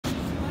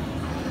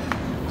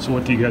So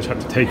what do you guys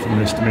have to take from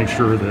this to make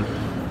sure that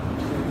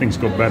things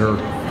go better,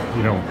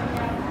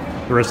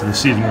 the rest of the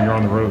season when you're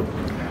on the road?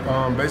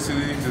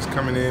 Basically, just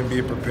coming in,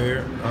 being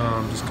prepared,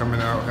 just coming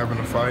out, having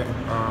a fight.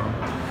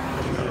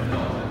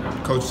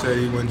 Coach said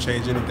he wouldn't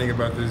change anything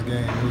about this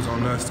game. It was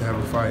on us to have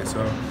a fight.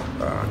 So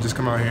just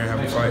come out here and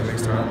have a fight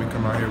next time. We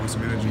come out here with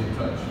some energy.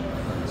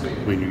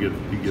 When you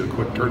get a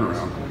quick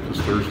turnaround,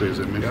 because Thursday's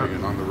at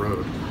Michigan on the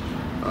road.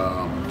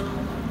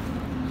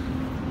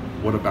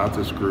 What about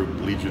this group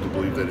leads you to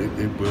believe that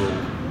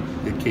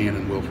it can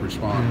and will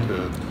respond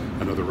to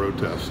another road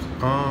test?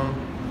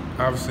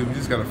 Obviously, we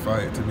just got to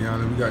fight, to be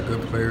honest. We got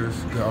good players,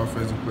 good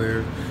offensive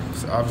players.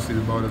 So obviously,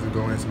 the ball doesn't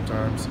go in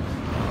sometimes.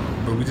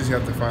 But we just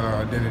have to find our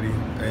identity.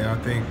 And I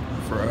think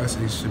for us,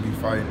 it should be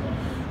fighting.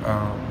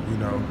 We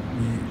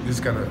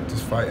just got to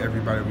just fight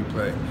everybody we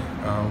play.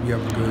 We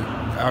have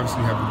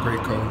obviously, we have a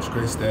great coach,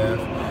 great staff.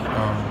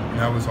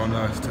 Now it's on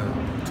us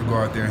to go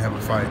out there and have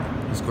a fight.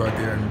 Let's go out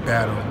there and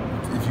battle.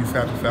 If you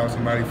have to foul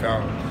somebody,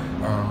 foul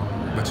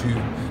them. But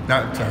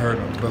not to hurt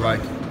them, but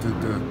like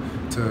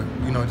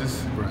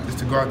just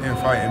to go out there and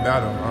fight and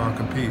battle,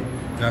 compete.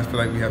 And I feel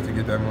like we have to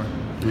get that more.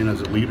 I mean, as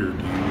a leader,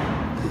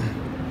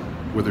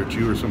 whether it's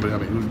you or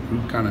somebody,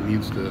 who kind of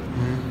needs to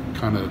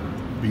kind of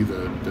be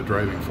the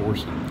driving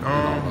force?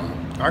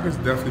 I could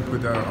definitely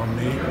put that on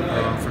me,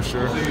 for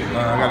sure.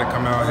 I got to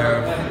come out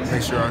here,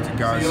 make sure our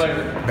guys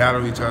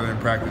battle each other in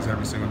practice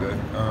every single day.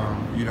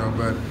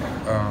 But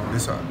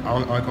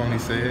I can only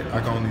say it, I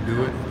can only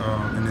do it,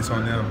 and it's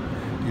on them.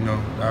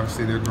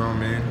 Obviously they're grown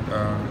men,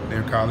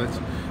 they're in college.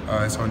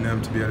 It's on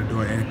them to be able to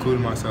do it, and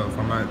including myself.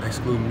 I'm not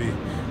excluding me,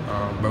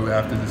 but we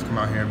have to just come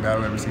out here and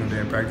battle every single day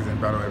in practice and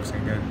battle every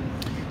single game.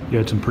 You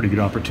had some pretty good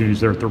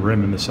opportunities there at the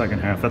rim in the second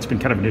half. That's been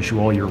kind of an issue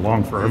all year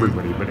long for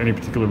everybody, but any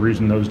particular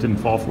reason those didn't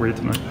fall for you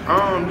tonight?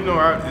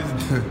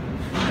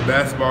 The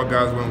basketball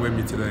guys weren't with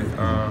me today.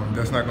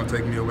 That's not going to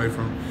take me away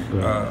from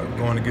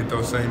going to get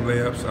those same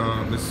layups.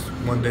 This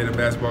one day the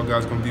basketball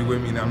guys going to be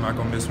with me, and I'm not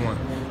going to miss one.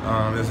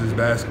 This is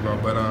basketball,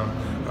 but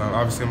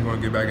obviously I'm going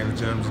to get back in the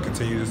gym and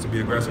continue just to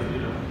be aggressive.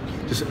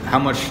 Just how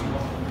much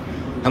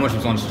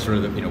was on sort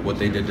of what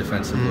they did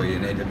defensively,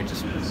 and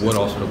just what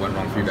all sort of went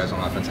wrong for you guys on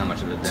offense? How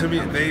much of it? To me,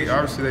 they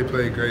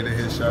played great. They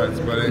hit shots,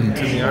 but to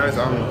be honest,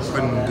 I'm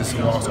putting this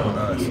loss on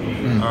us.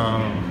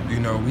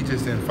 We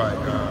just didn't fight.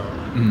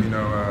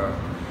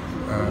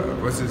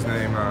 What's his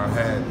name?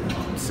 Had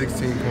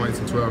 16 points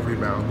and 12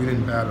 rebounds. We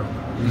didn't battle.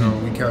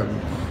 We kept.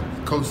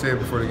 Coach said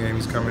before the game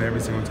he's coming every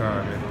single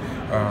time, and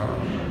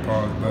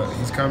but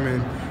he's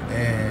coming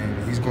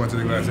and he's going to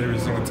the glass every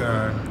single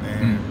time,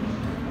 and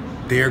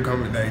they're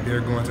going to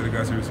the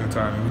glass every single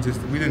time, and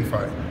we didn't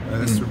fight.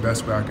 That's the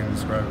best way I can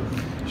describe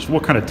it. So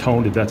what kind of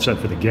tone did that set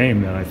for the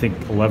game then? I think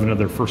 11 of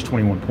their first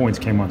 21 points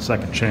came on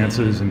second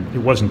chances, and it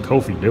wasn't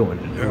Kofi doing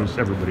it. It was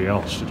everybody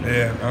else.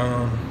 Yeah,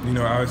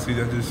 obviously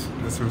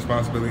that's a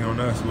responsibility on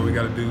us. What we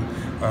got to do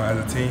as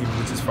a team,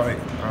 which is fight.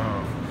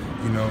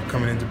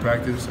 Coming into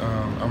practice,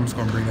 I'm just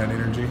going to bring that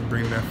energy,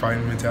 bring that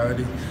fighting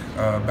mentality,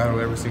 battle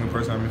every single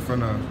person I'm in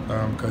front of,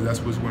 because that's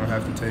what we're going to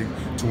have to take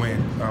to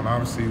win.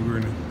 Obviously, we were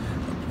in a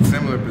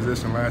similar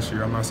position last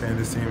year. I'm not saying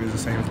this team is the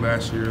same as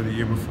last year or the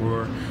year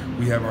before.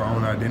 We have our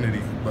own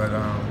identity, but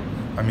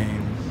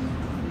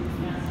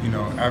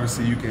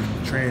obviously you can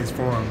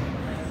transform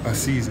a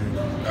season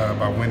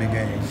by winning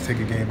games, take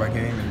it game by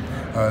game, and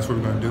that's what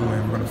we're going to do,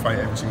 and we're going to fight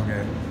every single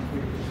game.